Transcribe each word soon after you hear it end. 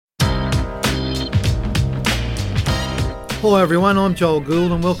Hello everyone, I'm Joel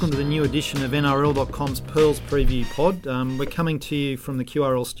Gould and welcome to the new edition of NRL.com's Pearls Preview Pod. We're coming to you from the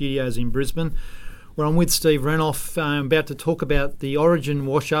QRL studios in Brisbane, where I'm with Steve Renouf, about to talk about the Origin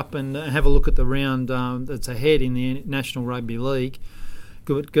wash-up and have a look at the round that's ahead in the National Rugby League.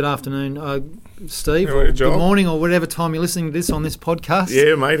 Good afternoon, Steve, or good morning, or whatever time you're listening to this on this podcast.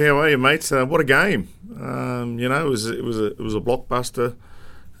 Yeah, mate, how are you, mate? What a game! It was a blockbuster.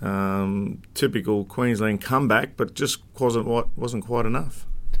 Typical Queensland comeback, but just wasn't quite enough.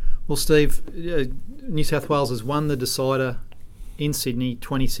 Well, Steve, New South Wales has won the decider in Sydney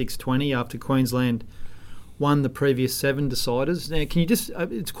 26-20 after Queensland won the previous 7 deciders. Now, can you just?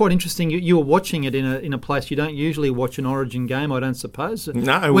 It's quite interesting. You were watching it in a place you don't usually watch an Origin game, I don't suppose.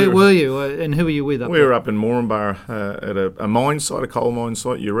 No. Where were you, and who were you with? We were up in Moranborough at a mine site, a coal mine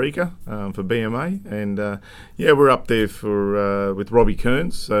site, Eureka, for BMA, and we're up there for with Robbie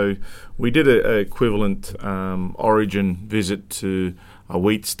Kearns. So we did an equivalent Origin visit to a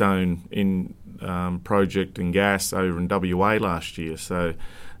Wheatstone in project and gas over in WA last year. So.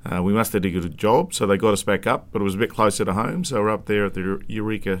 We must have did a good job, so they got us back up, but it was a bit closer to home, so we're up there at the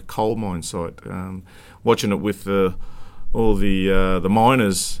Eureka coal mine site, watching it with all the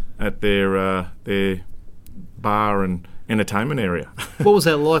miners at their bar and entertainment area. What was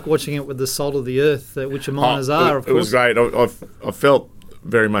that like, watching it with the salt of the earth, which the miners are, of course? It was great. I felt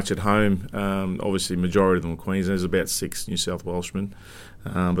very much at home. Obviously, majority of them were Queensland. There's about 6 New South Welshmen,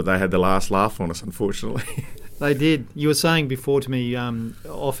 but they had the last laugh on us, unfortunately. They did. You were saying before to me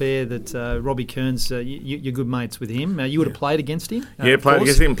off air that Robbie Kearns, you're good mates with him. You would have played against him? Played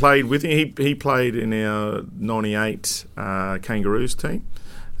against him, played with him. He played in our 98 Kangaroos team.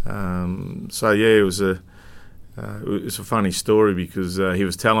 It was a funny story because he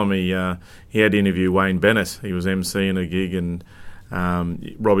was telling me he had to interview Wayne Bennett. He was emceeing a gig and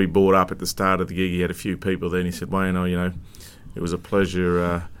Robbie brought up at the start of the gig. He had a few people there and he said, Wayne, it was a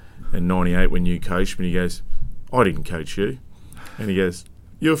pleasure in 98 when you coached me. He goes, I didn't coach you. And he goes,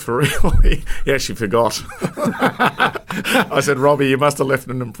 you're for real? He actually forgot. I said, Robbie, you must have left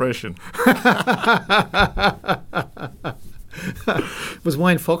an impression. Was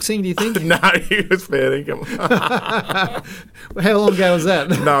Wayne foxing, do you think? No, he was fair income. How long ago was that?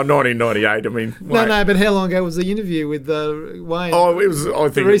 No, 1998. I mean, no, but how long ago was the interview with Wayne? Oh, it was. I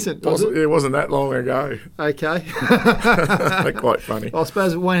think recent. It wasn't that long ago. Okay. Quite funny. I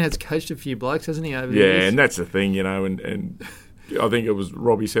suppose Wayne has coached a few blokes, hasn't he? Over the years? And that's the thing, and I think it was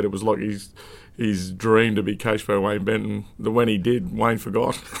Robbie said it was like his dream to be coached by Wayne Benton. When he did, Wayne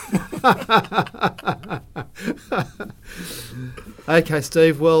forgot. Okay,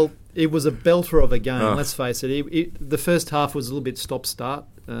 Steve. Well, it was a belter of a game. Let's face it. The first half was a little bit stop-start,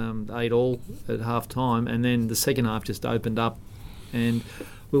 8-all at half time, and then the second half just opened up. And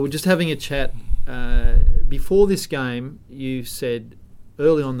we were just having a chat before this game. You said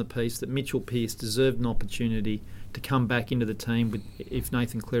early on the piece that Mitchell Pearce deserved an opportunity to come back into the team if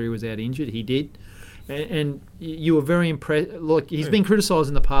Nathan Cleary was out injured. He did. And you were very impressed. Look, he's been criticised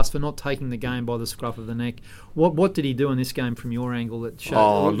in the past for not taking the game by the scruff of the neck. What did he do in this game from your angle that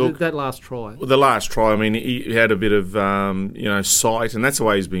showed that last try? Well, the last try, I mean, he had a bit of sight, and that's the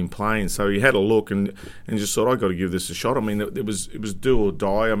way he's been playing. So he had a look and just thought, I've got to give this a shot. I mean, it was do or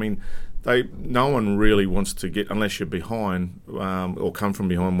die. I mean, no one really wants to get, unless you're behind or come from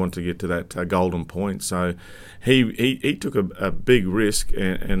behind, want to get to that golden point. So he took a big risk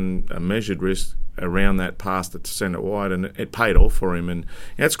and a measured risk around that pass to centre wide, and it paid off for him. And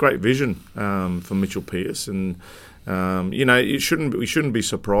that's great vision for Mitchell Pearce. And we shouldn't be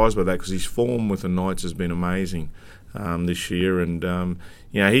surprised by that because his form with the Knights has been amazing this year. And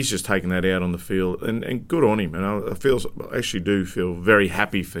he's just taken that out on the field, and good on him. And I actually do feel very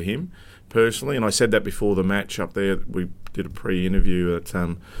happy for him personally. And I said that before the match up there. We did a pre-interview at.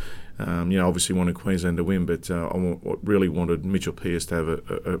 Obviously wanted Queensland to win, but I really wanted Mitchell Pearce to have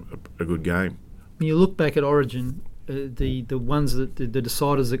a good game. When you look back at Origin, the ones that the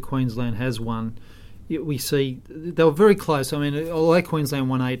deciders that Queensland has won, we see they were very close. I mean, although Queensland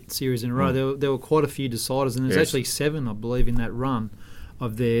won 8 series in a row, there were quite a few deciders, and there's actually 7, I believe, in that run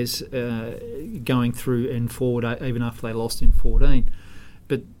of theirs going through and forward, even after they lost in 14.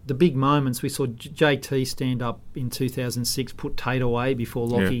 But the big moments, we saw JT stand up in 2006, put Tate away before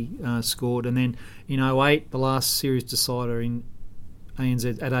Lockie scored. And then in 08, the last series decider in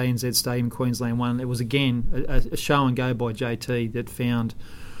ANZ at ANZ Stadium, Queensland won. It was again a show and go by JT that found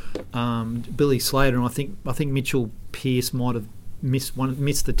Billy Slater. And I think Mitchell Pearce might have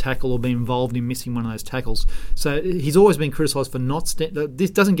missed the tackle or been involved in missing one of those tackles. So he's always been criticised for not... this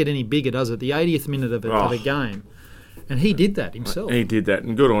doesn't get any bigger, does it? The 80th minute of a game. And he did that himself. He did that,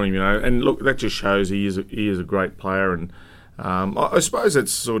 and good on him, And look, that just shows he is a great player, and I suppose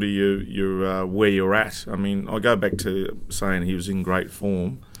that's sort of your where you're at. I mean, I go back to saying he was in great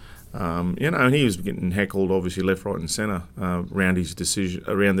form. And he was getting heckled, obviously left, right, and centre around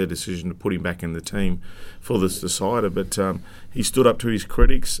their decision to put him back in the team for this decider. But he stood up to his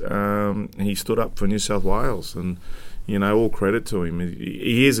critics. He stood up for New South Wales, and all credit to him.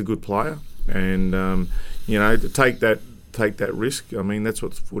 He is a good player, and to take that risk. I mean, that's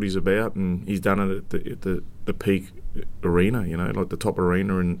what footy's about, and he's done it at the peak arena. Like the top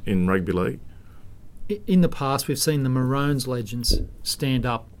arena in rugby league. In the past, we've seen the Maroons legends stand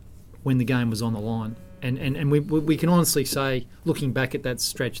up when the game was on the line. And we can honestly say, looking back at that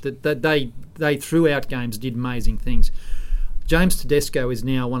stretch, that they throughout games did amazing things. James Tedesco is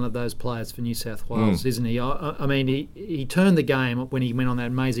now one of those players for New South Wales, isn't he? I mean, he turned the game when he went on that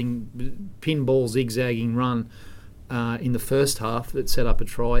amazing pinball zigzagging run in the first half that set up a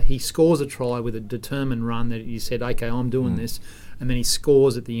try. He scores a try with a determined run that he said, OK, I'm doing this, and then he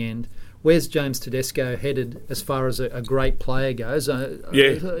scores at the end. Where's James Tedesco headed as far as a great player goes?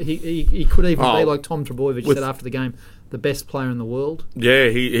 He could even be like Tom Trbojevic said after the game, the best player in the world. Yeah,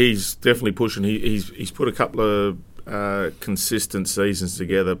 he's definitely pushing. He's put a couple of consistent seasons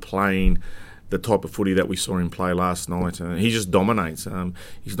together playing the type of footy that we saw him play last night. He just dominates.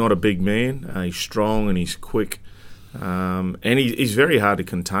 He's not a big man. He's strong and he's quick. And he's very hard to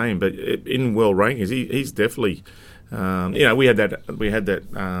contain. But in world rankings, he's definitely... we had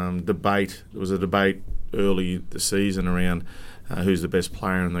that debate. There was a debate early this season around who's the best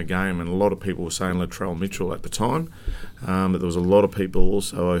player in the game, and a lot of people were saying Latrell Mitchell at the time. But there was a lot of people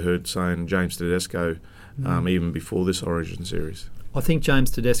also I heard saying James Tedesco even before this Origin series. I think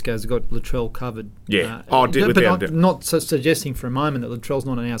James Tedesco's got Latrell covered. Yeah, but not suggesting for a moment that Latrell's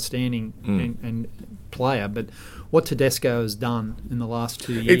not an outstanding and player, but what Tedesco has done in the last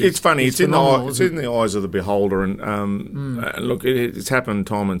 2 years. It's funny. It's in the eyes of the beholder, and look, it's happened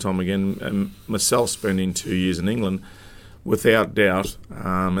time and time again. Myself spending 2 years in England, without doubt,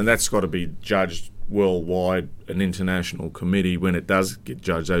 and that's got to be judged worldwide, an international committee when it does get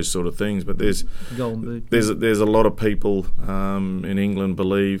judged, those sort of things. But there's a lot of people in England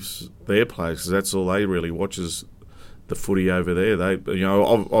believes their players, because that's all they really watch is the footy over there.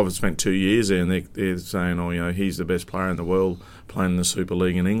 I've spent 2 years there, and they're saying, he's the best player in the world playing in the Super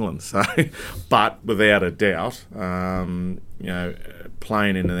League in England. So, but without a doubt, playing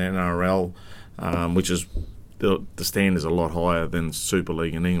in the NRL, which is the standards a lot higher than Super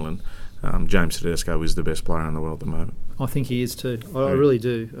League in England. James Tedesco is the best player in the world at the moment. I think he is too. I really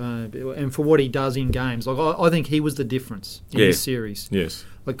do. And for what he does in games, I think he was the difference in this series. Yes.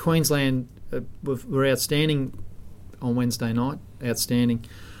 Like Queensland were outstanding on Wednesday night. Outstanding.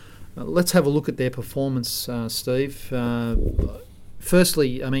 Let's have a look at their performance, Steve.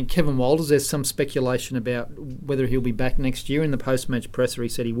 Firstly, I mean, Kevin Walters, there's some speculation about whether he'll be back next year. In the post-match presser, he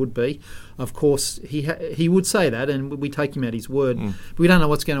said he would be. Of course, he would say that, and we take him at his word. But we don't know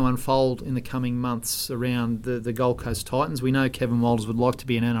what's going to unfold in the coming months around the Gold Coast Titans. We know Kevin Walters would like to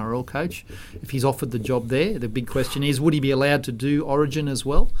be an NRL coach. If he's offered the job there, the big question is, would he be allowed to do Origin as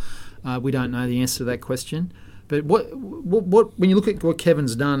well? We don't know the answer to that question. But what when you look at what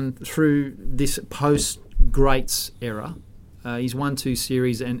Kevin's done through this post-Greats era, he's won 2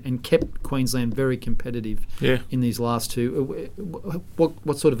 series and kept Queensland very competitive in these last 2.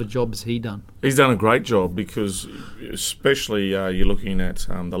 What sort of a job has he done? He's done a great job, because especially you're looking at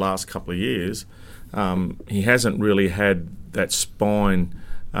the last couple of years, he hasn't really had that spine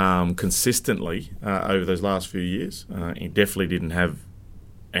consistently over those last few years. He definitely didn't have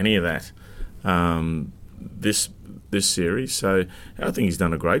any of that this series. So I think he's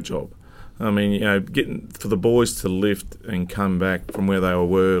done a great job. I mean, getting for the boys to lift and come back from where they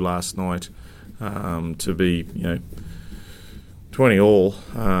were last night to be, 20 all,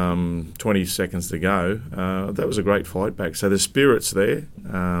 20 seconds to go, that was a great fight back. So the spirit's there.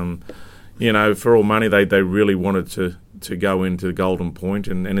 For all money, they really wanted to go into the Golden Point,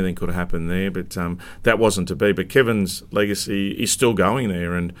 and anything could happen there, but that wasn't to be. But Kevin's legacy is still going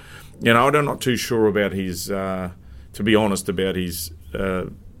there, and I'm not too sure about his, to be honest, about his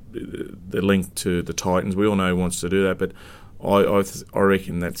the link to the Titans. We all know he wants to do that, but I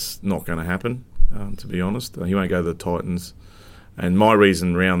reckon that's not going to happen, to be honest. He won't go to the Titans, and my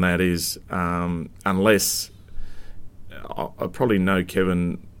reason around that is unless I probably know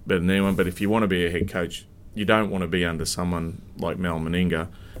Kevin better than anyone, but if you want to be a head coach, you don't want to be under someone like Mal Meninga,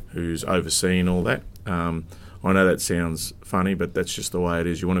 who's overseeing all that. I know that sounds funny, but that's just the way it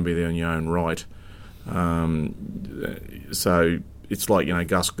is. You want to be there on your own right. So it's like,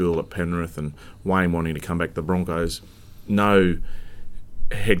 Gus Gould at Penrith and Wayne wanting to come back to the Broncos. No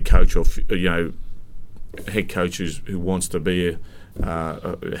head coach or, head coach who wants to be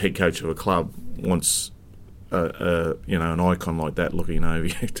a head coach of a club wants an icon like that looking over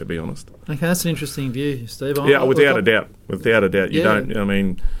you, to be honest. Okay, that's an interesting view, Steve. Without a doubt. Without a doubt. You don't, I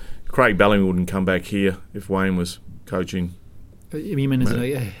mean, Craig Bellamy wouldn't come back here if Wayne was coaching. You mean as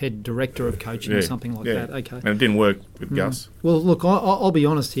a head director of coaching or something like that? Okay. And it didn't work with Gus. Well, look, I'll be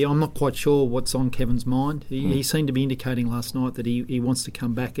honest here. I'm not quite sure what's on Kevin's mind. He seemed to be indicating last night that he wants to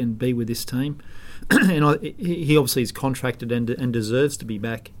come back and be with this team. And he obviously is contracted and deserves to be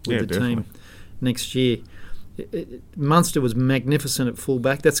back with the team next year. Munster was magnificent at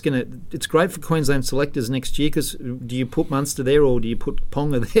fullback. It's great for Queensland selectors next year, because do you put Munster there or do you put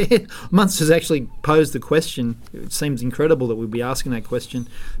Ponga there? Munster's actually posed the question. It seems incredible that we'd be asking that question,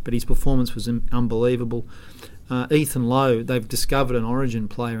 but his performance was unbelievable. Ethan Lowe, they've discovered an Origin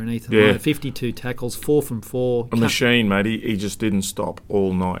player in Ethan Lowe. 52 tackles, 4 from 4. A machine, mate. He just didn't stop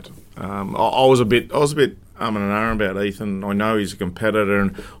all night. I was a bit and ahhing about Ethan. I know he's a competitor,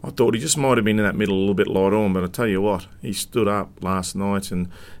 and I thought he just might have been in that middle a little bit light on, but I tell you what, he stood up last night and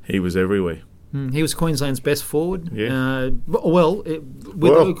he was everywhere. He was Queensland's best forward. Yeah.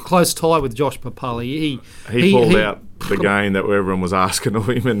 With a close tie with Josh Papali. He pulled out the game that everyone was asking of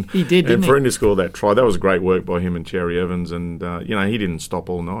him, and he did, and for him to score that try, that was great work by him and Cherry Evans, and he didn't stop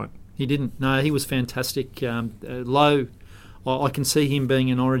all night. He didn't. No, he was fantastic. Lowe, I can see him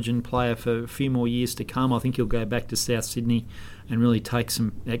being an Origin player for a few more years to come. I think he'll go back to South Sydney and really take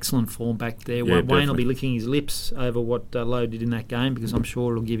some excellent form back there. Yeah, Wayne will be licking his lips over what Lowe did in that game, because I'm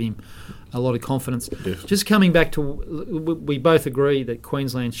sure it'll give him a lot of confidence. Definitely. Just coming back to, we both agree that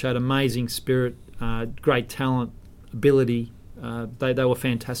Queensland showed amazing spirit, great talent, ability. They were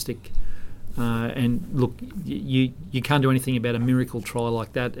fantastic. And look, you can't do anything about a miracle try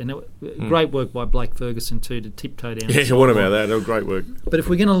like that. And great work by Blake Ferguson too, to tiptoe down. Yeah, what about that? That was great work. But if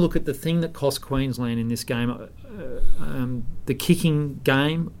we're going to look at the thing that cost Queensland in this game, the kicking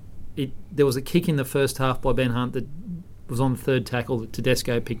game, there was a kick in the first half by Ben Hunt that was on the third tackle that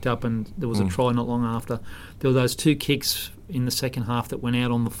Tedesco picked up, and there was a try not long after. There were those 2 kicks in the second half that went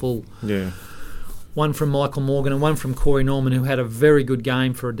out on the full. Yeah. One from Michael Morgan and one from Corey Norman, who had a very good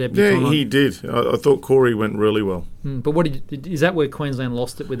game for a debutant. Yeah, he did. I thought Corey went really well. But is that where Queensland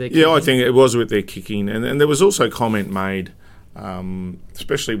lost it with their kicking? Yeah, I think it was with their kicking. And there was also comment made,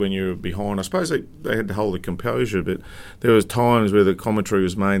 especially when you were behind. I suppose they had to hold the composure, but there was times where the commentary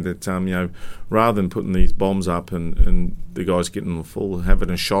was made that, rather than putting these bombs up and the guys getting the full, having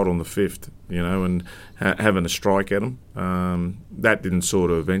a shot on the fifth, and having a strike at them, that didn't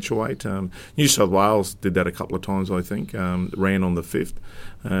sort of eventuate. New South Wales did that a couple of times, I think, ran on the fifth.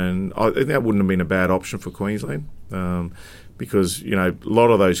 And I think that wouldn't have been a bad option for Queensland, because, a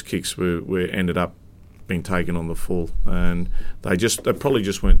lot of those kicks were ended up being taken on the full, and they probably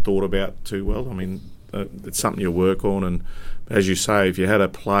just weren't thought about too well. I mean, it's something you work on, and as you say, if you had a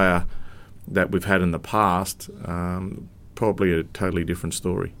player that we've had in the past, probably a totally different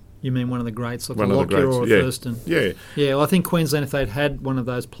story. You mean one of the greats, like a Lockyer or a Thurston? Yeah. Yeah, well, I think Queensland, if they'd had one of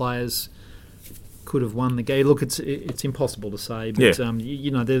those players, could have won the game. Look, it's impossible to say, but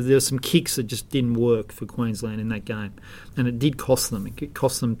there's some kicks that just didn't work for Queensland in that game, and it did cost them. It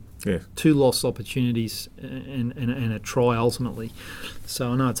cost them 2 lost opportunities and a try ultimately.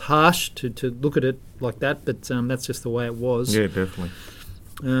 So I know it's harsh to look at it like that, but that's just the way it was. Yeah, definitely.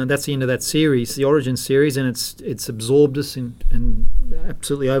 That's the end of that series, the Origin series, and it's absorbed us and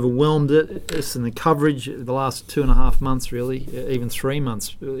absolutely overwhelmed us in the coverage the last 2.5 months, really, even 3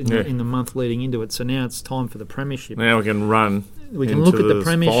 months in the month leading into it. So now it's time for the Premiership. Now we can look at the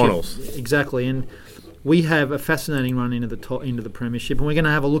Premiership finals. Exactly, and we have a fascinating run into the Premiership, and we're going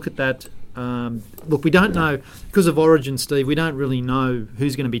to have a look at that. Look, we don't know, because of Origin, Steve, we don't really know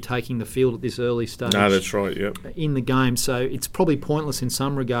who's going to be taking the field at this early stage. No, that's right, yep. In the game, so it's probably pointless in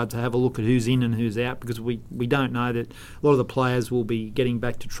some regard to have a look at who's in and who's out, because we don't know that a lot of the players will be getting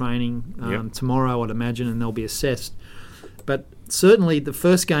back to training tomorrow, I'd imagine, and they'll be assessed. But certainly the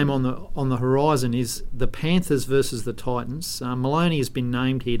first game on the horizon is the Panthers versus the Titans. Maloney has been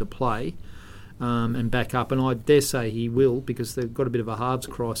named here to play. And back up, and I dare say he will, because they've got a bit of a halves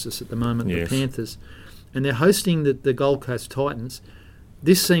crisis at the moment, the Panthers. And they're hosting the Gold Coast Titans.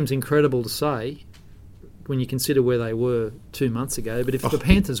 This seems incredible to say when you consider where they were 2 months ago, but if the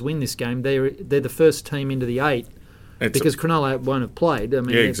Panthers win this game, they're the first team into the 8, because Cronulla won't have played. I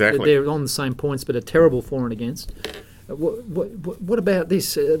mean, exactly. They're on the same points, but are terrible for and against. What about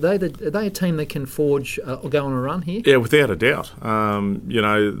this? Are they a team that can forge or go on a run here? Yeah, without a doubt.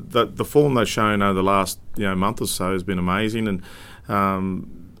 The form they've shown over the last month or so has been amazing, and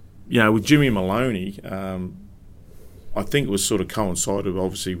with Jimmy Maloney, I think it was sort of coincided,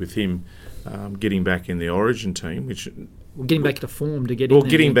 obviously, with him getting back in the Origin team, which getting back to form to get in. Or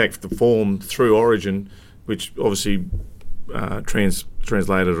getting back to form through Origin, which obviously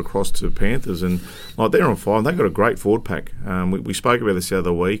translated across to Panthers, and they're on fire. They've got a great forward pack. We spoke about this the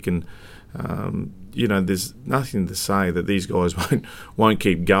other week, and there's nothing to say that these guys won't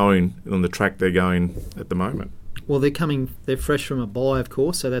keep going on the track they're going at the moment. Well, they're fresh from a bye, of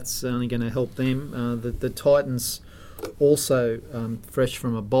course, so that's only going to help them. The Titans also fresh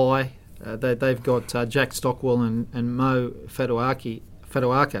from a bye. They've got Jack Stockwell and Mo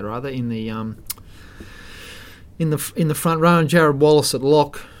Fatuaka rather in the front row, and Jared Wallace at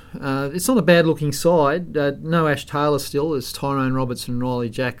lock. It's not a bad looking side. No Ash Taylor still. There's Tyrone Robertson and Riley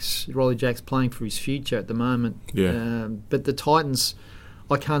Jacks playing for his future at the moment. Yeah. But the Titans,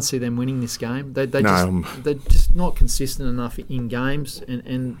 I can't see them winning this game. They're just not consistent enough in games,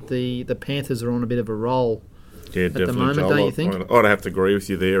 and the Panthers are on a bit of a roll at the moment, Joel, don't you think? I'd have to agree with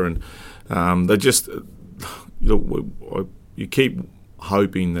you there, and they just you keep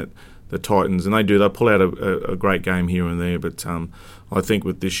hoping that the Titans, and they pull out a great game here and there, but I think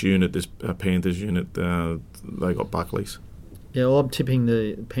with this Panthers unit, they got Buckleys. Yeah, well, I'm tipping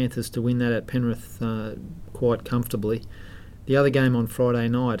the Panthers to win that at Penrith quite comfortably. The other game on Friday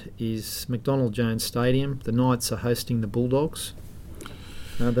night is McDonald Jones Stadium. The Knights are hosting the Bulldogs.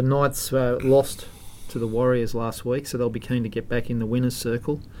 The Knights lost to the Warriors last week, so they'll be keen to get back in the winners'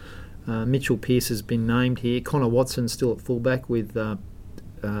 circle. Mitchell Pearce has been named here. Connor Watson's still at fullback with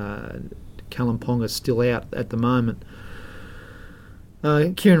Callum Ponga still out at the moment.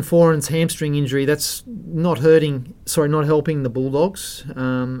 Kieran Foran's hamstring injury, that's not helping the Bulldogs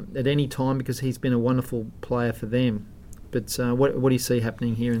at any time, because he's been a wonderful player for them. But what do you see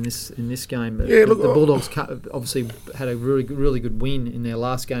happening here in this game? The Bulldogs obviously had a really good win in their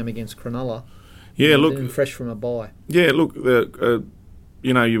last game against Cronulla. Yeah, and fresh from a bye. Yeah, look,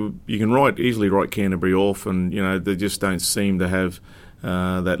 you can easily write Canterbury off, and they just don't seem to have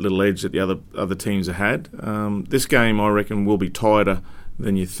that little edge that the other teams have had. This game, I reckon, will be tighter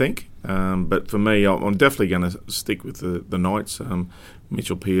than you think. But for me, I'm definitely going to stick with the Knights.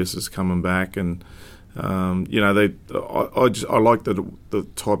 Mitchell Pearce is coming back, and I like the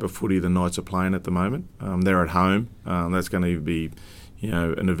type of footy the Knights are playing at the moment. They're at home. That's going to be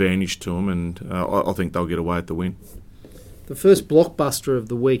an advantage to them, and I think they'll get away with the win. The first blockbuster of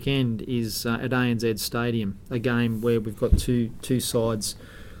the weekend is at ANZ Stadium, a game where we've got two sides,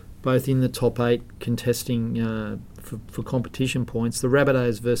 both in the top 8, contesting for competition points. The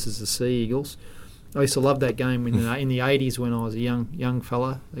Rabbitohs versus the Sea Eagles. I used to love that game in the 80s when I was a young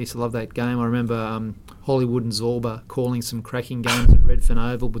fella. I used to love that game. I remember Hollywood and Zorba calling some cracking games at Redfern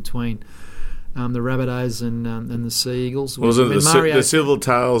Oval between the Rabbitohs and the Sea Eagles. Was it the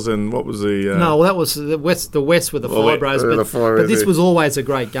Silvertails and what was the... No, well, that was the West with the Fibros, but this was always a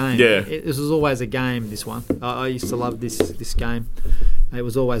great game. Yeah. This was always a game, this one. I used to love this game. It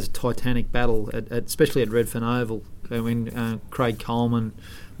was always a titanic battle, especially at Redfern Oval, when Craig Coleman,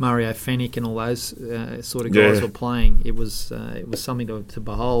 Mario Fennick and all those sort of guys were playing. It was something to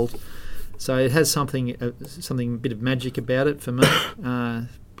behold. So it has something a bit of magic about it for me,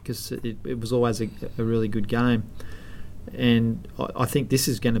 because it was always a really good game. And I think this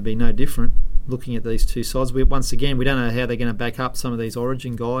is going to be no different, looking at these two sides. Once again, we don't know how they're going to back up some of these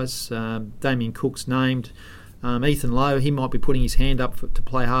Origin guys. Damien Cook's named. Ethan Lowe, he might be putting his hand up to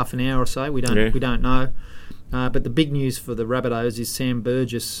play half an hour or so. We don't know. But the big news for the Rabbitohs is Sam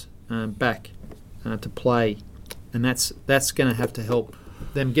Burgess back to play, and that's going to have to help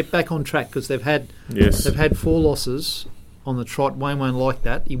them get back on track, because they've had 4 losses on the trot. Wayne won't like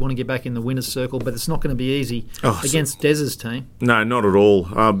that. You want to get back in the winners' circle, but it's not going to be easy against Dez's team. No, not at all.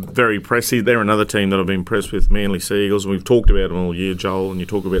 Very impressive. They're another team that I've been impressed with, Manly Sea Eagles. We've talked about them all year, Joel, and you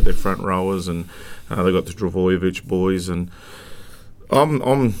talk about their front rowers, and they've got the Travojevic boys, and I'm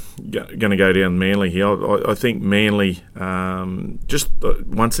going to go down Manly here. I think Manly,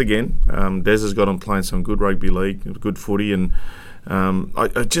 once again, Des has got them playing some good rugby league, good footy, and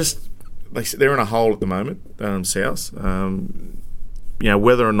they're in a hole at the moment, South.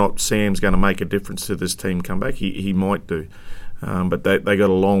 Whether or not Sam's going to make a difference to this team comeback, he might do. But they got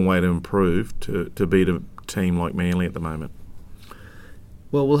a long way to improve to beat a team like Manly at the moment.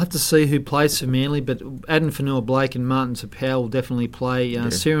 Well, we'll have to see who plays for Manly, but Adam Fanua-Blake and Martin Tapau will definitely play.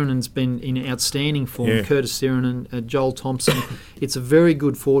 Sirenen's been in outstanding form. Yeah. Curtis Sirenen, Joel Thompson. It's a very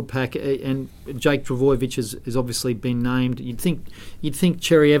good forward pack, and Jake Travojevic has obviously been named. You'd think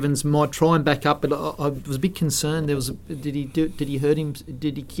Cherry Evans might try and back up, but I was a bit concerned. Did he hurt him?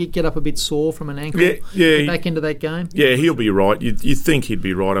 Did he get up a bit sore from an ankle? Get back into that game. Yeah, he'll be right. You think he'd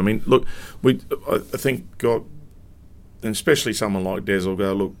be right. I mean, look, I think and especially someone like Des will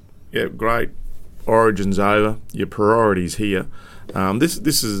go, look, yeah, great, Origin's over, your priority's here.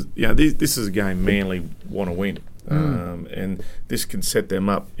 This is a game Manly want to win. And this can set them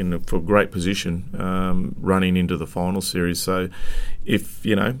up for a great position running into the final series. So if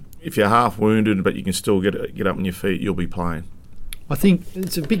you're half wounded but you can still get up on your feet, you'll be playing. I think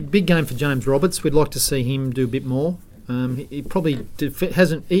it's a big game for James Roberts. We'd like to see him do a bit more. He probably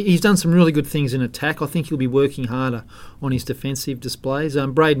hasn't. He's done some really good things in attack. I think he'll be working harder on his defensive displays.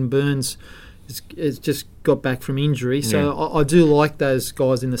 Braden Burns has just got back from injury, so I do like those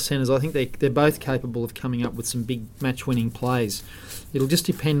guys in the centres. I think they're both capable of coming up with some big match-winning plays. It'll just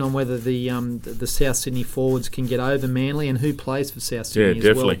depend on whether the South Sydney forwards can get over Manly and who plays for South Sydney as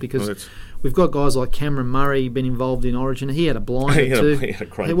definitely. well. Because we've got guys like Cameron Murray been involved in Origin. He had a blinder too.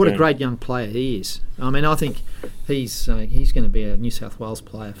 What a great young player he is. I mean, I think he's going to be a New South Wales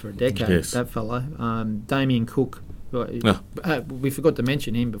player for a decade. Yes. That fellow, Damien Cook. We forgot to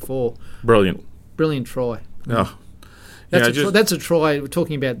mention him before. Brilliant try. That's a try. We're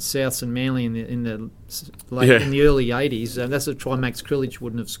talking about Souths and Manly in the early 80s. That's a try Max Krilich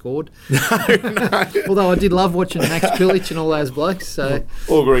wouldn't have scored. No. Although I did love watching Max Krilich and all those blokes. So.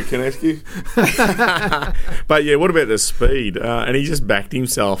 Or Greg Kineski. But yeah, what about the speed? And he just backed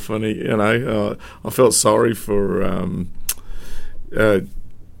himself, and I felt sorry for.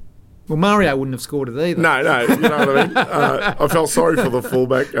 Well, Mario wouldn't have scored it either. No, you know what I mean? I felt sorry for the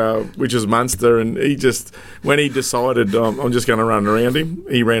fullback, which is Munster, and he just, when he decided I'm just going to run around him,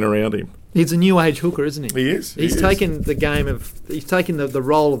 he ran around him. He's a new age hooker, isn't he? He is. He's taken the game he's taken the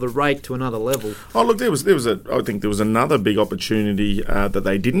role of the rate to another level. Oh, look, I think there was another big opportunity that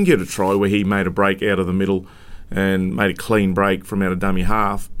they didn't get a try where he made a break out of the middle and made a clean break from out of dummy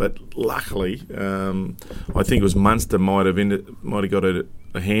half. But luckily, I think it was Munster might have got a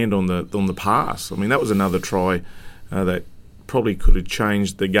hand on the pass. I mean, that was another try that probably could have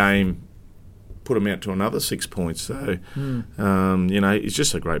changed the game, put him out to another 6 points. So, he's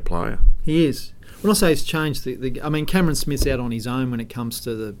just a great player. He is. When I say it's changed, I mean, Cameron Smith's out on his own when it comes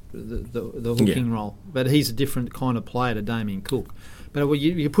to the hooking role, but he's a different kind of player to Damien Cook. But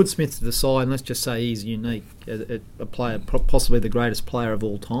you put Smith to the side, and let's just say he's unique, a player, possibly the greatest player of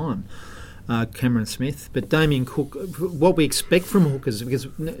all time, Cameron Smith. But Damien Cook, what we expect from hookers, because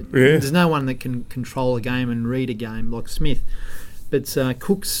there's no one that can control a game and read a game like Smith. But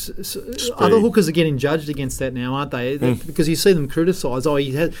Cook's other hookers are getting judged against that now, aren't they? Because you see them criticised. Oh,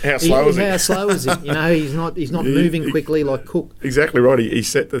 how slow is he? He's not moving quickly like Cook. Exactly right. He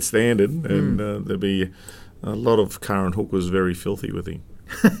set the standard, and there'll be a lot of current hookers very filthy with him.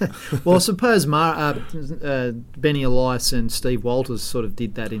 Well, I suppose Benny Elias and Steve Walters sort of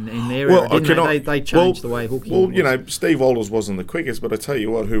did that in their era, didn't they? They changed the way hooking was. Steve Walters wasn't the quickest, but I tell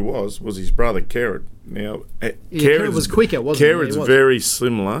you what, who was his brother, Kerrod. Now, Kerrod was quicker, wasn't he? Kerrod's very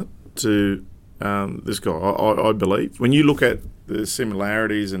similar to this guy, I believe. When you look at the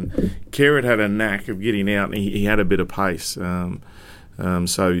similarities, and Kerrod had a knack of getting out, and he had a bit of pace.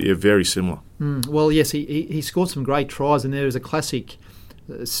 Very similar. Well, yes, he scored some great tries, and there was a classic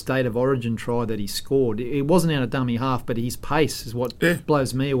State of Origin try that he scored. It wasn't out of dummy half, but his pace is what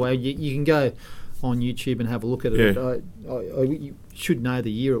blows me away. You can go on YouTube and have a look at it. You should know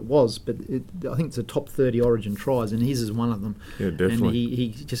the year it was, but I think it's the top 30 Origin tries, and his is one of them. Yeah, definitely.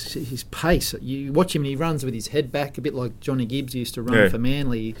 And his pace. You watch him, and he runs with his head back, a bit like Johnny Gibbs used to run for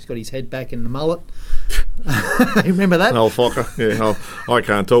Manly. He's got his head back and the mullet. You remember that? Old fucker. Yeah, I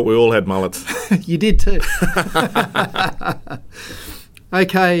can't talk. We all had mullets. You did too.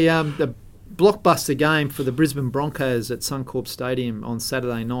 Okay, the blockbuster game for the Brisbane Broncos at Suncorp Stadium on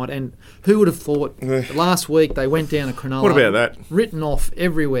Saturday night. And who would have thought last week they went down to Cronulla. What about that? Written off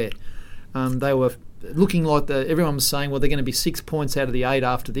everywhere. They were looking like everyone was saying, well, they're going to be 6 points out of the 8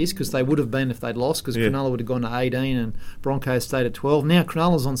 after this, because they would have been if they'd lost, because Cronulla would have gone to 18 and Broncos stayed at 12. Now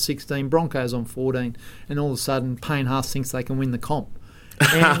Cronulla's on 16, Broncos on 14, and all of a sudden Payne Haas thinks they can win the comp.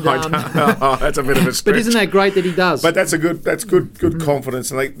 And, that's a bit of a stretch. But isn't that great that he does? But that's good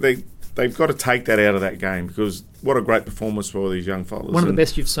confidence, and they've got to take that out of that game, because what a great performance for these young fellas. One of the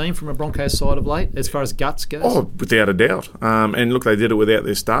best you've seen from a Broncos side of late, as far as guts goes. Oh, without a doubt. And look, they did it without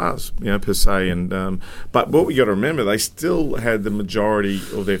their stars, per se. And but what we got to remember, they still had the majority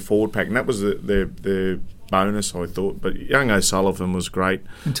of their forward pack, and that was their bonus, I thought. But young O'Sullivan was great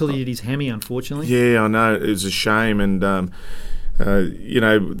until he did his hammy, unfortunately. Yeah, I know, it was a shame. And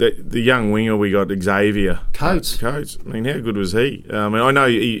the young winger we got, Xavier Coates. I mean, how good was he? I know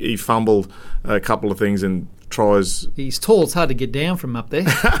he fumbled a couple of things and tries. He's tall; it's hard to get down from up there.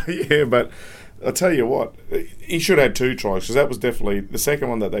 Yeah, but I tell you what, he should have had 2 tries, because that was definitely the second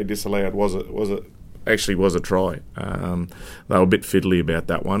one that they disallowed was actually was a try. They were a bit fiddly about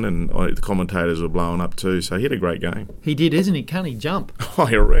that one, and the commentators were blowing up too. So he had a great game. He did, isn't he? Can't he jump?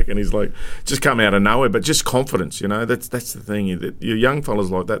 I reckon he's like just come out of nowhere, but just confidence. That's the thing. Your young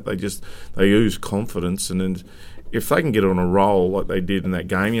fellas like that, they ooze confidence, and then if they can get on a roll like they did in that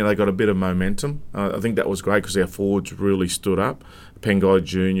game, they got a bit of momentum. I think that was great because our forwards really stood up. Pengai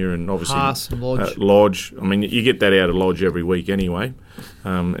Jr. and obviously Haas and Lodge. Lodge. I mean, you get that out of Lodge every week anyway.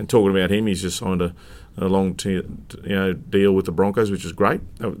 And talking about him, he's just signed a long deal with the Broncos, which is great.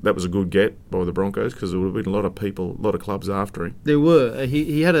 That was a good get by the Broncos because there would have been a lot of clubs after him. There were.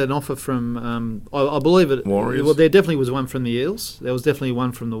 He had an offer from, I believe it. Warriors. Well, there definitely was one from the Eels. There was definitely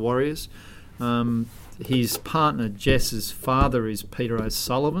one from the Warriors. His partner, Jess's father, is Peter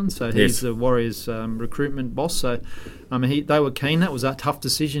O'Sullivan, so he's the Warriors' recruitment boss. So, they were keen. That was a tough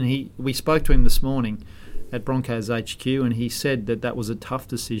decision. We spoke to him this morning at Broncos HQ, and he said that was a tough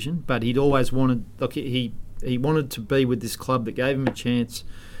decision. But he'd always wanted. Look, he wanted to be with this club that gave him a chance.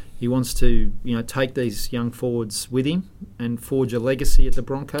 He wants to, take these young forwards with him and forge a legacy at the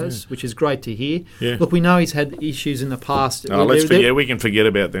Broncos, which is great to hear. Yeah. Look, we know he's had issues in the past. We can forget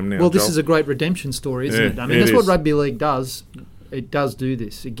about them now. Well, this is a great redemption story, isn't it? I mean, that's what rugby league does. It does do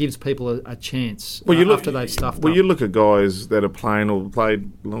this. It gives people a chance after they've stuffed up. Well, you look at guys that are playing or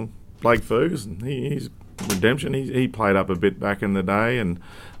played long. Blake Ferguson, he's redemption. He played up a bit back in the day, and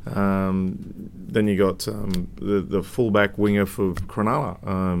then you got the fullback winger for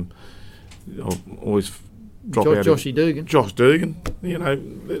Cronulla. Always drop out. Joshy Dugan. Josh Dugan.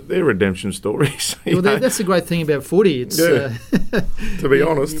 They're redemption stories. Well, that's the great thing about footy. It's to be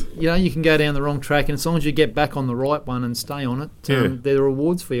honest, you can go down the wrong track, and as long as you get back on the right one and stay on it, there are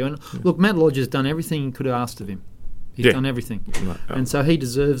rewards for you. And look, Matt Lodge has done everything he could have asked of him. He's done everything. And so he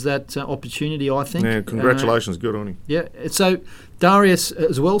deserves that opportunity, I think. Yeah, congratulations. Good on him. Yeah. So Darius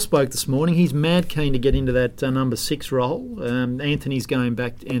as well spoke this morning. He's mad keen to get into that number 6 role. Anthony's going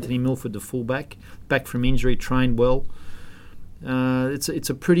back, Anthony Milford, the fullback, back from injury, trained well. It's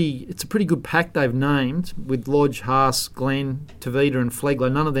a pretty good pack they've named with Lodge, Haas, Glenn, Tavita and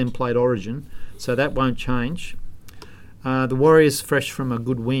Flegler. None of them played Origin, so that won't change. The Warriors fresh from a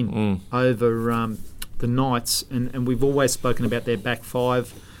good win over the Knights, and we've always spoken about their back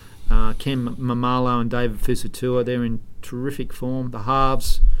five. Ken Mamalo and David Fusatua, they're in terrific form. The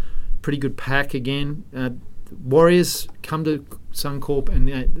halves, pretty good pack again. Warriors come to Suncorp,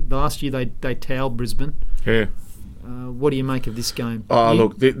 and last year they towed Brisbane. Yeah. What do you make of this game?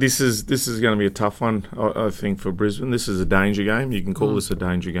 Look, this is going to be a tough one, I think, for Brisbane. This is a danger game. You can call this a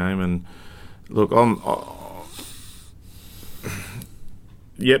danger game, and look,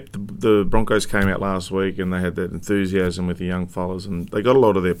 Yep, the Broncos came out last week and they had that enthusiasm with the young fellas, and they got a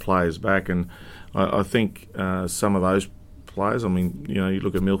lot of their players back. And I think some of those players, I mean, you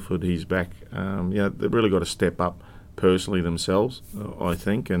look at Milford, he's back. They've really got to step up personally themselves, I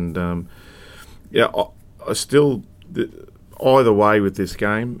think. And I still either way with this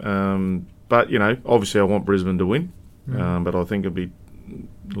game. But obviously I want Brisbane to win, but I think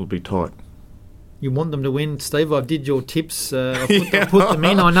it'll be tight. You want them to win, Steve? I did your tips. I put them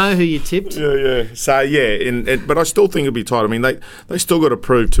in. I know who you tipped. Yeah. So, but I still think it'll be tight. I mean, they still got to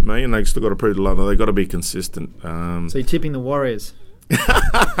prove to me, and they still got to prove to London. They've got to be consistent. So you're tipping the Warriors? Did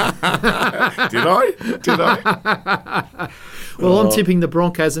I? Well, I'm tipping the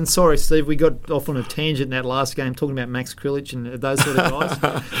Broncos. And sorry, Steve, we got off on a tangent in that last game talking about Max Krilich and those sort of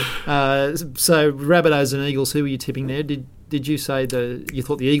guys. So Rabbitohs and Eagles, who were you tipping there? Did you say you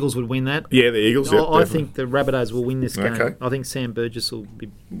thought the Eagles would win that? Yeah, the Eagles. I think the Rabbitohs will win this game. Okay. I think Sam Burgess will be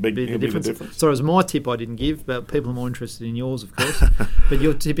the difference. difference. So it was my tip I didn't give, but people are more interested in yours, of course. But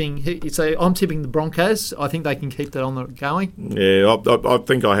you're tipping. So I'm tipping the Broncos. I think they can keep that on the going. Yeah, I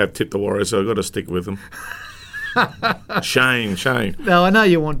think I have tipped the Warriors, so I've got to stick with them. Shame. No, I know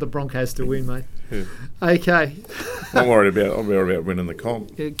you want the Broncos to win, mate. Yeah. Okay. I'm worried about winning the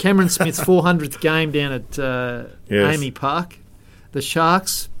comp. Cameron Smith's 400th game down at Amy Park. The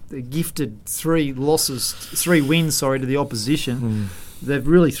Sharks, they gifted 3 wins to the opposition. They've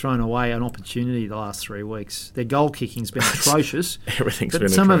really thrown away an opportunity the last 3 weeks. Their goal kicking's been atrocious. Everything's but been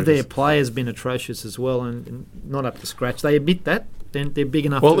some atrocious. of their players have been atrocious as well and not up to scratch. They admit that. They're big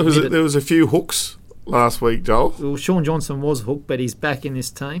enough to admit it. There was a few hooks last week, Joel. Well, Sean Johnson was hooked, but he's back in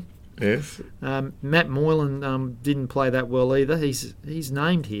this team. Yes. Matt Moylan didn't play that well either. He's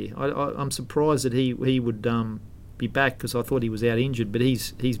named here. I'm surprised that he would be back because I thought he was out injured, but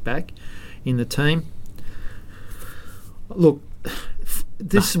he's back in the team. Look,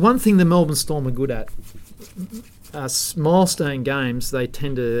 this is one thing the Melbourne Storm are good at. milestone games, they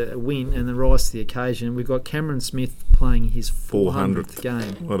tend to win and then rise to the occasion. We've got Cameron Smith playing his 400th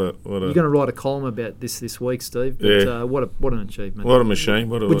game. What a You're going to write a column about this week, Steve. But, yeah. What an achievement. What a machine.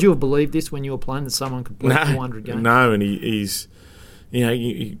 Would you have believed this when you were playing, that someone could play 400 games? No, and he's,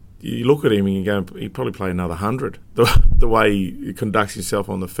 you look at him and you go, he'd probably play another 100. The way he conducts himself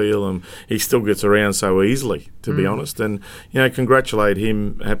on the field, and he still gets around so easily, to be honest. And congratulate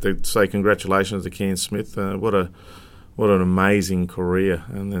him. I have to say congratulations to Cam Smith. What an amazing career,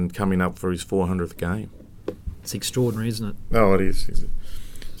 and then coming up for his 400th game. It's extraordinary, isn't it? Oh, it is. It's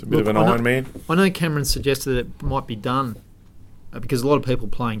a bit of an Iron Man. I know Cameron suggested it might be done because a lot of people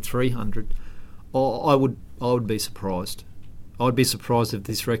playing 300. I would be surprised. I would be surprised if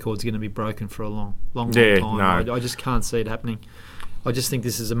this record's going to be broken for a long time. No. I just can't see it happening. I just think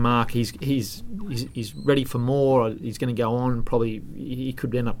this is a mark. He's ready for more. He's going to go on. Probably he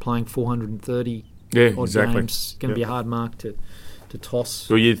could end up playing 430 games. It's going to be a hard mark to toss.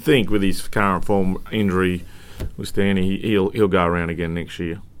 Well, you'd think with his current form, injury withstanding, he'll go around again next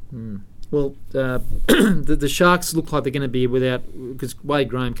year. Well, the Sharks look like they're going to be without, because Wade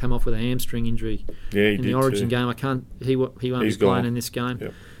Graham came off with a hamstring injury in the Origin game. He won't be playing gone in this game.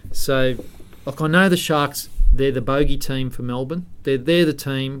 Yep. So, I know the Sharks. They're the bogey team for Melbourne. They're the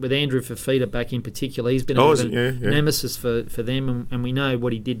team with Andrew Fafita back in particular. He's been a nemesis for them, and we know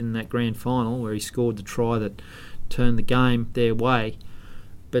what he did in that grand final where he scored the try that turned the game their way.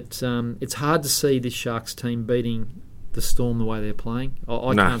 But it's hard to see this Sharks team beating the Storm the way they're playing.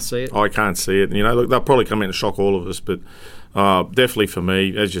 I can't see it. I can't see it. Look, they'll probably come in and shock all of us, but definitely for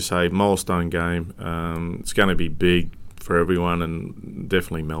me, as you say, milestone game. It's going to be big for everyone, and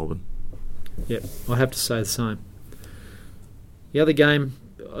definitely Melbourne. Yep, I have to say the same. The other game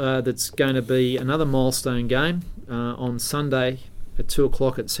that's going to be another milestone game on Sunday at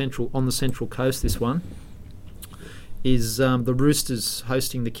 2:00 on the Central Coast. This one is the Roosters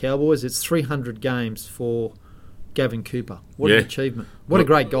hosting the Cowboys. It's 300 games for Gavin Cooper. What an achievement! What a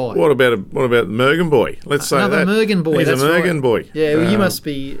great guy! What about the Mergen boy? Let's say another that Mergen boy. He's that's a Mergen right. boy. Yeah, well, you must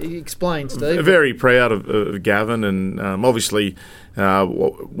be. Explain, Steve. Very proud of Gavin, and obviously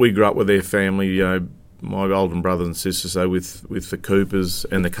we grew up with their family. My older brothers and sisters, so with the Coopers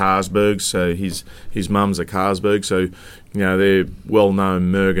and the Carlsbergs. So his mum's a Carlsberg, so they're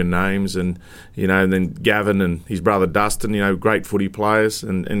well-known Mergen names, and and then Gavin and his brother Dustin, great footy players,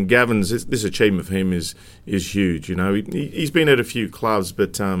 and Gavin's this achievement for him is huge. He's been at a few clubs,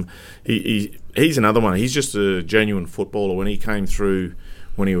 but he's another one. He's just a genuine footballer. When he came through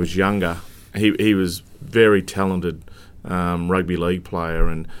when he was younger, he was very talented rugby league player,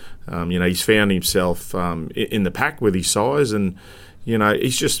 and he's found himself in the pack with his size, and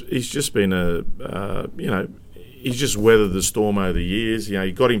he's just been he's just weathered the storm over the years.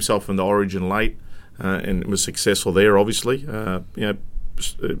 He got himself in the Origin late and was successful there. Obviously,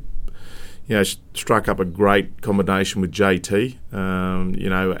 struck up a great combination with JT.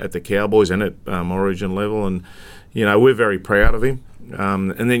 At the Cowboys and at Origin level, and we're very proud of him.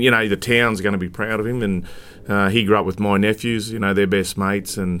 And then the town's going to be proud of him, and he grew up with my nephews. They're best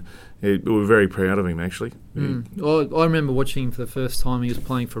mates, and we're very proud of him actually. I remember watching him for the first time. He was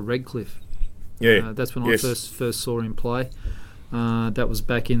playing for Redcliffe. Yeah, that's when I first saw him play. That was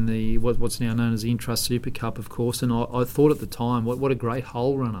back in the what's now known as the Intrust Super Cup, of course. And I thought at the time, what a great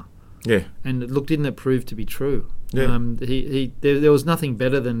hole runner. Yeah, and didn't it prove to be true? Yeah, there was nothing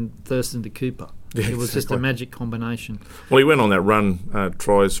better than Thurston to Cooper. Yeah, it was just a magic combination. Well, he went on that run,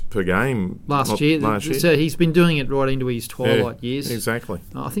 tries per game last year. So he's been doing it right into his twilight years. Exactly.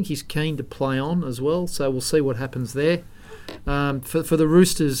 I think he's keen to play on as well, so we'll see what happens there. For the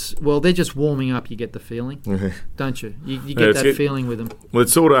Roosters, well, they're just warming up, you get the feeling, don't you? You get that feeling with them. Well,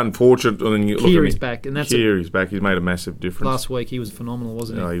 it's sort of unfortunate. Kiri's back. Kiri's back. He's made a massive difference. Last week he was phenomenal,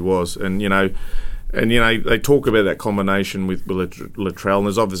 wasn't he? Yeah, he was. And, they talk about that combination with Latrell, and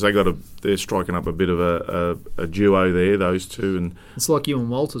there's obviously they're striking up a bit of a duo there, those two, and it's like you and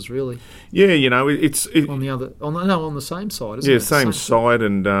Walters, really. Yeah, it's on the same side, isn't it? Yeah, same side,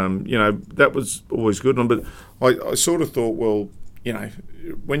 and that was always good. But I sort of thought, well,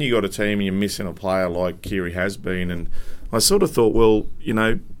 when you got a team and you're missing a player like Kiri has been, and I sort of thought, well,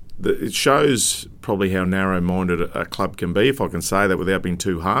 it shows probably how narrow-minded a club can be, if I can say that without being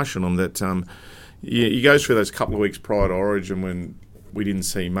too harsh on them. That you go through those couple of weeks prior to Origin when we didn't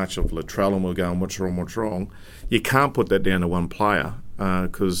see much of Latrell and we're going, what's wrong? You can't put that down to one player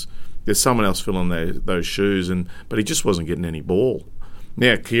because there's someone else filling those shoes, but he just wasn't getting any ball.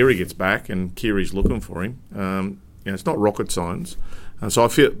 Now Kiri gets back and Kiri's looking for him. It's not rocket science. So I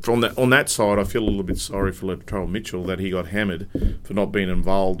feel on that side, I feel a little bit sorry for Latrell Mitchell that he got hammered for not being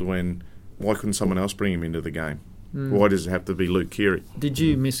involved why couldn't someone else bring him into the game? Why does it have to be Luke Keary? Did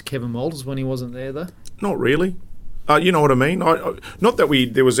you miss Kevin Walters when he wasn't there, though? Not really. You know what I mean? Not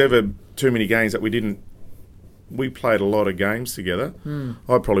that there was ever too many games that we didn't. We played a lot of games together.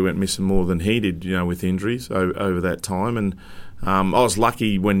 I probably went missing more than he did, with injuries over that time. And I was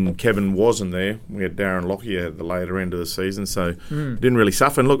lucky when Kevin wasn't there. We had Darren Lockyer at the later end of the season, so didn't really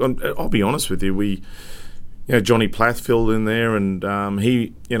suffer. And look, I'll be honest with you, Johnny Plath filled in there, and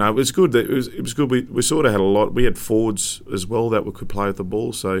he, it was good. It was good. We sort of had a lot. We had forwards as well that could play with the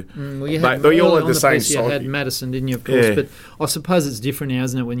ball. So they all had the same size. You had Madison, didn't you? Of course, but I suppose it's different now,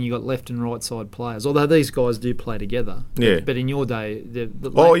 isn't it? When you got left and right side players. Although these guys do play together. But in your day,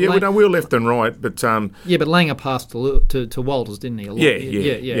 we were left and right, but but Langer passed to Walters, didn't he? A lot.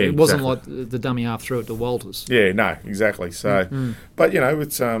 It wasn't like the dummy half threw it to Walters. Yeah, no, exactly. So, but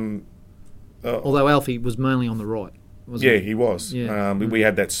it's. Although Alfie was mainly on the right, wasn't he? He was. Yeah. We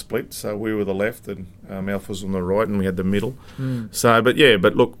had that split, so we were the left and Alfie was on the right, and we had the middle. So, but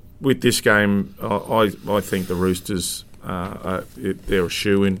look, with this game, I think the Roosters, they're a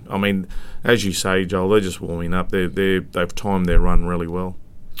shoo-in. I mean, as you say, Joel, they're just warming up. They've timed their run really well.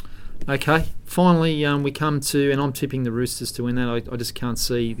 Okay, finally we come to, and I'm tipping the Roosters to win that. I just can't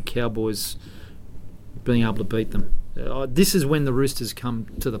see the Cowboys being able to beat them. This is when the Roosters come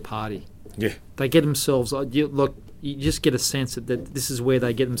to the party. Yeah, they get themselves. You just get a sense that this is where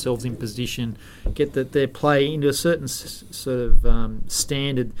they get themselves in position, get their play into a certain sort of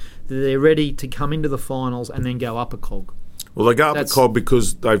standard that they're ready to come into the finals and then go up a cog. Well, they go up a cog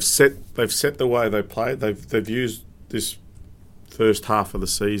because they've set the way they play. They've used this first half of the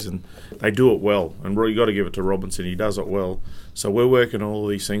season. They do it well, and you got to give it to Robinson. He does it well. So we're working on all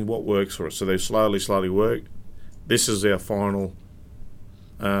these things. What works for us? So they slowly work. This is our final.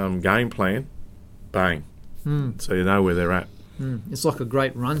 Game plan, bang. So you know where they're at. It's like a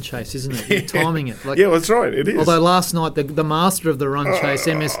great run chase, isn't it? You're timing it. That's right, it is. Although last night, the master of the run chase,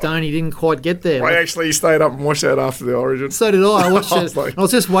 MS Dhoni, didn't quite get there. I actually stayed up and watched that after the Origin. So did I. I watched it. I was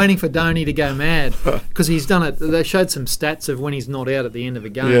just waiting for Dhoni to go mad because he's done it. They showed some stats of when he's not out at the end of a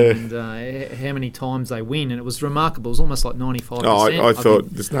game and how many times they win, and it was remarkable. It was almost like 95%. I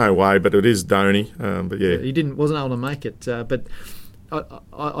thought there's no way, but it is Dhoni. But yeah, he wasn't able to make it. But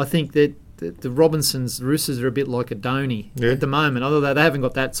I think that the Roosters are a bit like a Dhoni at the moment, although they haven't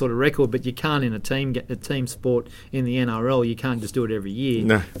got that sort of record, but you can't in a team sport in the NRL, you can't just do it every year.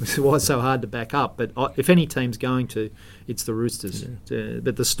 No. Which is why it's so hard to back up. But if any team's going to, it's the Roosters.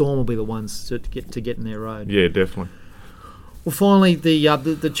 But the Storm will be the ones to get in their road. Yeah, definitely. Well, finally,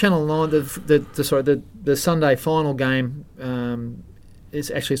 the Channel 9, the Sunday final game.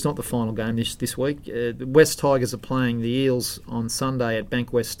 It's not the final game this week. The West Tigers are playing the Eels on Sunday at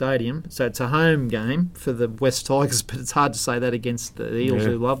Bankwest Stadium. So it's a home game for the West Tigers, but it's hard to say that against the Eels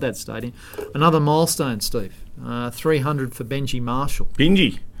who love that stadium. Another milestone, Steve. 300 for Benji Marshall.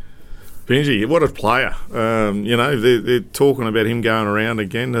 Benji, what a player. They're talking about him going around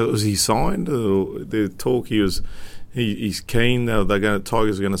again. Was he signed? The talk he's keen.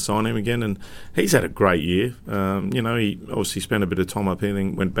 Tigers are going to sign him again, and he's had a great year. He obviously spent a bit of time up here,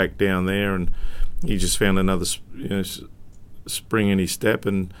 then went back down there, and he just found another spring in his step.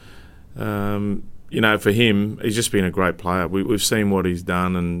 And for him, he's just been a great player. We've seen what he's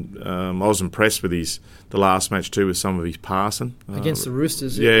done, and I was impressed with the last match too, with some of his passing against the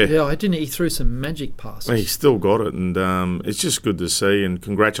Roosters. He threw some magic passes. He's still got it, and it's just good to see. And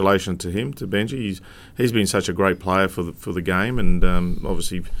congratulations to him, to Benji. He's been such a great player for the game, and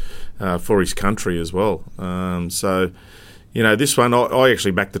obviously for his country as well. This one, I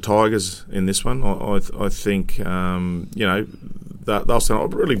actually backed the Tigers in this one. I think they'll stand.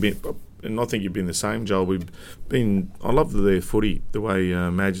 I've really been. And I think you've been the same, Joel. I love their footy, the way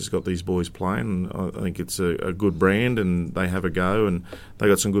Madge has got these boys playing. And I think it's a good brand, and they have a go, and they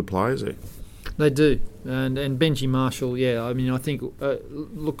got some good players there. They do, and Benji Marshall. I think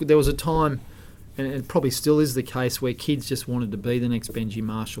look, there was a time, and it probably still is the case, where kids just wanted to be the next Benji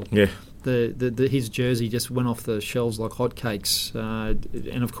Marshall. Yeah. His jersey just went off the shelves like hotcakes,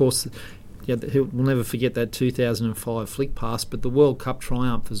 and of course. We'll never forget that 2005 flick pass, but the World Cup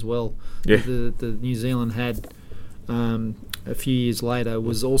triumph as well. Yeah. The New Zealand had a few years later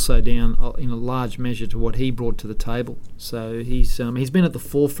was also down in a large measure to what he brought to the table. So he's been at the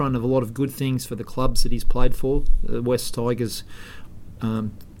forefront of a lot of good things for the clubs that he's played for. The West Tigers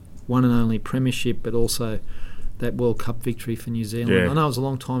one and only premiership, but also that World Cup victory for New Zealand. Yeah. I know it was a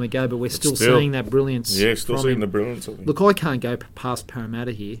long time ago, but we're still seeing that brilliance. Yeah, still seeing the brilliance of him. Look, I can't go past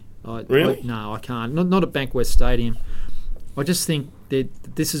Parramatta here. Really? No, I can't. Not at Bankwest Stadium. I just think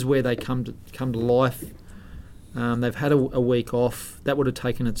that this is where they come to life. They've had a week off. That would have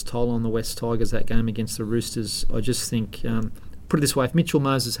taken its toll on the West Tigers, that game against the Roosters. I just think, put it this way, if Mitchell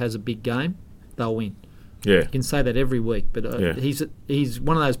Moses has a big game, they'll win. Yeah. You can say that every week, but he's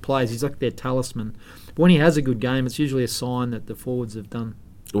one of those players. He's like their talisman. But when he has a good game, it's usually a sign that the forwards have done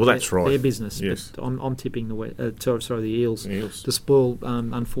that's right. their business. Yes. But I'm tipping the Eels to spoil,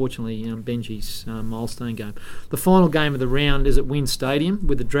 unfortunately, Benji's milestone game. The final game of the round is at Wynn Stadium,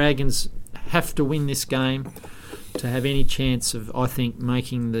 where the Dragons have to win this game to have any chance of, I think,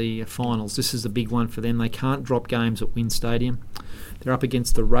 making the finals. This is the big one for them. They can't drop games at Wynn Stadium. They're up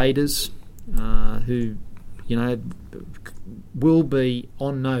against the Raiders, who, will be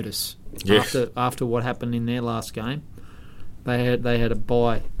on notice after what happened in their last game. They had a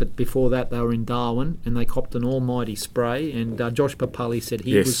bye, but before that they were in Darwin and they copped an almighty spray. And Josh Papali said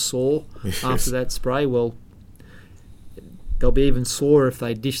he was sore after that spray. Well, they'll be even sorer if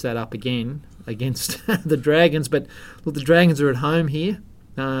they dish that up again against the Dragons. But look, the Dragons are at home here.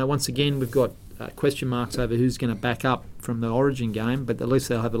 Once again, we've got question marks over who's going to back up from the Origin game, but at least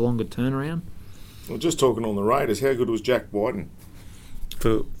they'll have a longer turnaround. Well, just talking on the Raiders, how good was Jack Whiten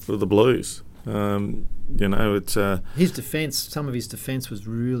for the Blues? It's his defence. Some of his defence was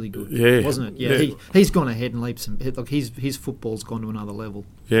really good, wasn't it? Yeah. He's gone ahead and leaps. Look, his football's gone to another level.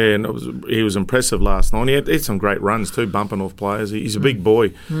 Yeah, and he was impressive last night. He had some great runs too, bumping off players. He's a big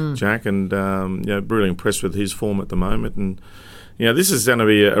boy, Jack, and really impressed with his form at the moment. And this is going to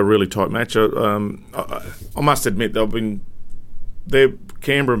be a really tight match. I must admit,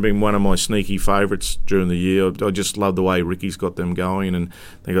 Canberra have been one of my sneaky favourites during the year. I just love the way Ricky's got them going, and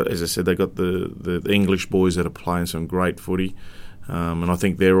they got, as I said, they got the English boys that are playing some great footy, and I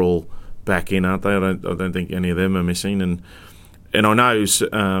think they're all back in, aren't they? I don't think any of them are missing, and I know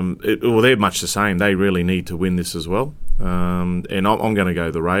they're much the same. They really need to win this as well, and I'm going to go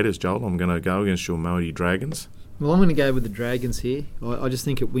the Raiders, Joel. I'm going to go against your mighty Dragons. Well, I'm going to go with the Dragons here. I just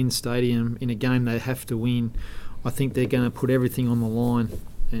think at Wynn Stadium, in a game they have to win, I think they're going to put everything on the line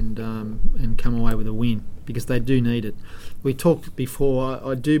and come away with a win because they do need it. We talked before,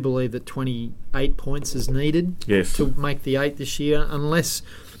 I do believe that 28 points is needed to make the 8 this year, unless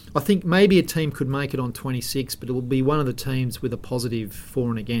I think maybe a team could make it on 26, but it will be one of the teams with a positive for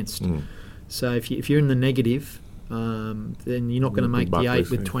and against. So if you're in the negative, then you're not going to make the 8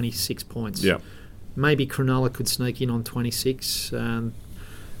 with 26 points. Yeah. Maybe Cronulla could sneak in on 26.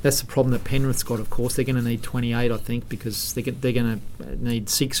 That's the problem that Penrith's got, of course. They're going to need 28, I think, because they're going to need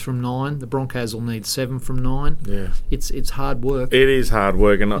 6 from 9. The Broncos will need 7 from 9. Yeah, it's hard work. It is hard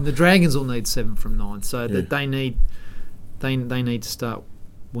work, and the Dragons will need 7 from 9. So that they need to start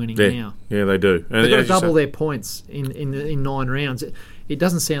winning now. Yeah, they do. They've got to double their points in 9 rounds. It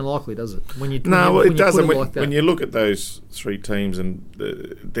doesn't sound likely, does it? It doesn't. When you look at those 3 teams, and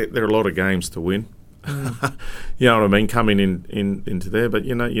there are a lot of games to win. You know what I mean, coming into there, but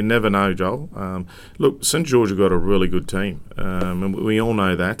you never know, Joel. Look, St George have got a really good team, and we all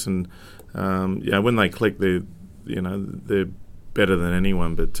know that. And when they click, they're better than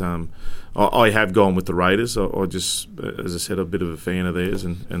anyone. But I have gone with the Raiders. I just, as I said, a bit of a fan of theirs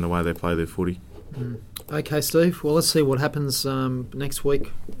and the way they play their footy. Okay, Steve. Well, let's see what happens next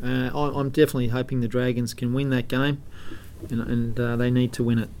week. I'm definitely hoping the Dragons can win that game. And they need to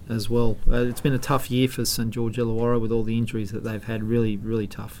win it as well. It's been a tough year for St George Illawarra with all the injuries that they've had. Really, really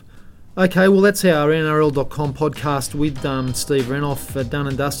tough. Okay, well, that's our NRL.com podcast with Steve Renouf done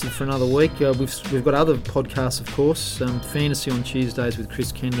and dusted for another week. We've got other podcasts, of course. Fantasy on Tuesdays with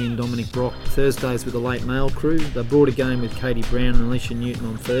Chris Kennedy and Dominic Brock. Thursdays with the Late Mail crew. The Broader Game with Katie Brown and Alicia Newton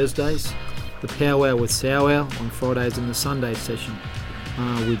on Thursdays. The Powwow with Sowwow on Fridays, and the Sunday session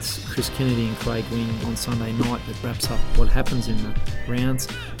with Chris Kennedy and Craig Wing on Sunday night. That wraps up what happens in the rounds.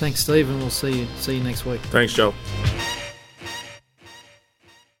 Thanks, Steve, and we'll see you next week. Thanks, Joel.